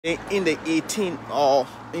In the 18 or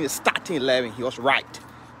in the starting 11, he was right.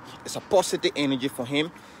 It's a positive energy for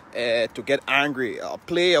him to get angry. A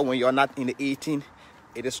player, when you're not in the 18,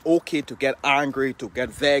 it is okay to get angry, to get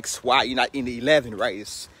vexed while you're not in the 11, right?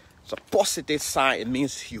 It's a positive sign. It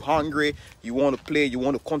means you're hungry, you want to play, you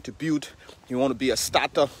want to contribute, you want to be a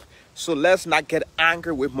starter. So let's not get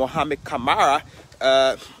angry with Mohammed Kamara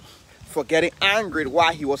for getting angry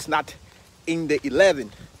while he was not in the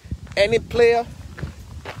 11. Any player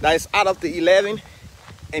that is out of the 11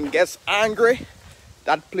 and gets angry,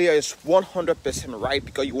 that player is 100% right,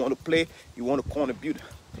 because you want to play, you want to contribute.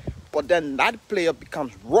 But then that player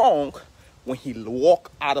becomes wrong when he walks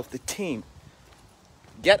out of the team.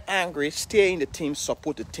 Get angry, stay in the team,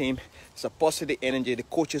 support the team. It's a positive energy. The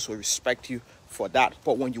coaches will respect you for that.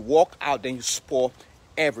 But when you walk out, then you spoil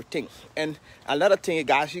everything. And another thing, you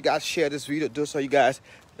guys share this video. Those of you guys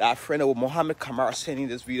that are friendly with Mohammed Kamara sending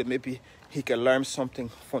this video, maybe he can learn something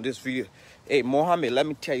from this video. Hey, Mohammed, let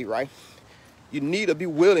me tell you, right? You need to be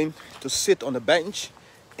willing to sit on the bench,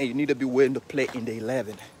 and you need to be willing to play in the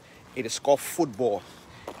 11. It is called football.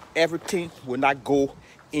 Everything will not go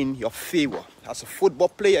in your favor. As a football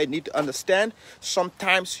player, you need to understand,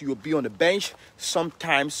 sometimes you will be on the bench,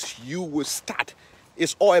 sometimes you will start.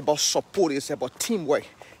 It's all about support. It's about teamwork.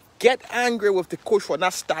 Get angry with the coach for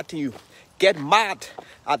not starting you. Get mad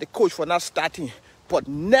at the coach for not starting you. But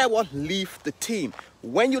never leave the team.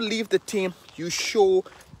 When you leave the team, you show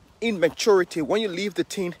immaturity. When you leave the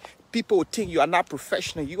team, people will think you are not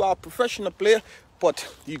professional. You are a professional player, but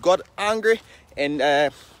you got angry, and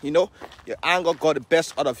your anger got the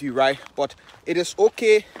best out of you, right? But it is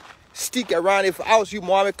okay. Stick around. If I was you,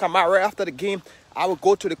 Mohammed Kamara, right after the game, I would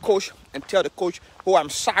go to the coach and tell the coach, "Oh, I'm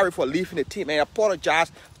sorry for leaving the team," and apologize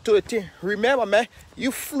to the team. Remember, man,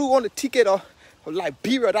 you flew on the ticket of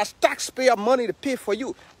Liberia. That's taxpayer money to pay for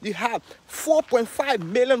you. You have 4.5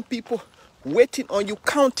 million people waiting on you,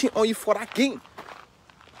 counting on you for that game.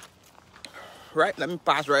 Right? Let me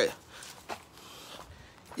pass right.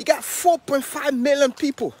 You got 4.5 million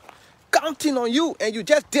people counting on you, and you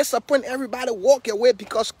just disappoint everybody, walk away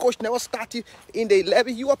because coach never started in the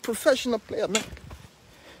 11. You are a professional player, man.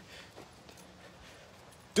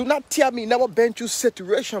 Do not tell me never bench you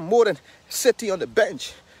situation more than sitting on the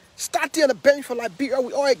bench. Starting on the bench for Liberia,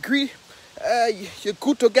 we all agree you're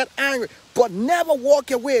good to get angry, but never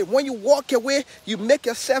walk away. When you walk away, you make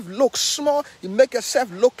yourself look small. You make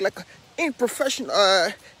yourself look like an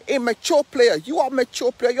unprofessional, immature player. You are a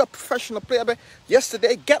mature player. You're a professional player. But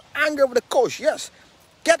yesterday, get angry with the coach. Yes,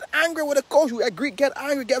 get angry with the coach. We agree. Get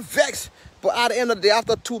angry, get vexed. But at the end of the day,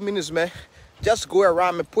 after 2 minutes, man, just go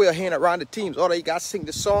around and put your hand around the teams. All you guys sing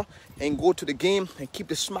the song and go to the game and keep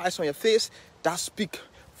the smiles on your face. That speaks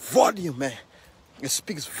volume, man. It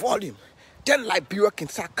speaks volume. Then Liberia can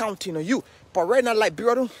start counting on you. But right now,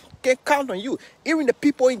 Liberia can't count on you. Even the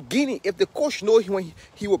people in Guinea, if the coach knows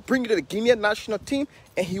he will bring you to the Guinean national team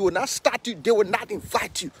and he will not start you, they will not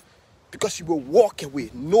invite you because you will walk away.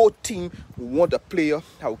 No team will want a player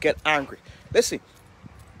that will get angry. Listen,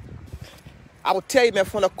 I will tell you, man,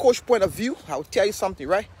 from the coach point of view, I will tell you something,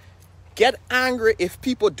 right? Get angry if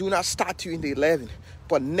people do not start you in the 11,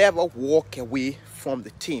 but never walk away from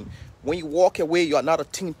the team. When you walk away, you are not a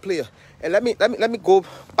team player. And let me go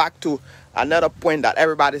back to another point that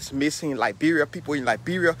everybody's missing in Liberia. People in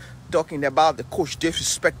Liberia talking about the coach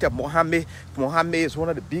disrespected Mohammed. Mohammed is one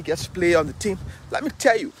of the biggest players on the team. Let me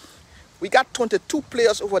tell you, we got 22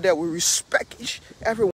 players over there. We respect everyone.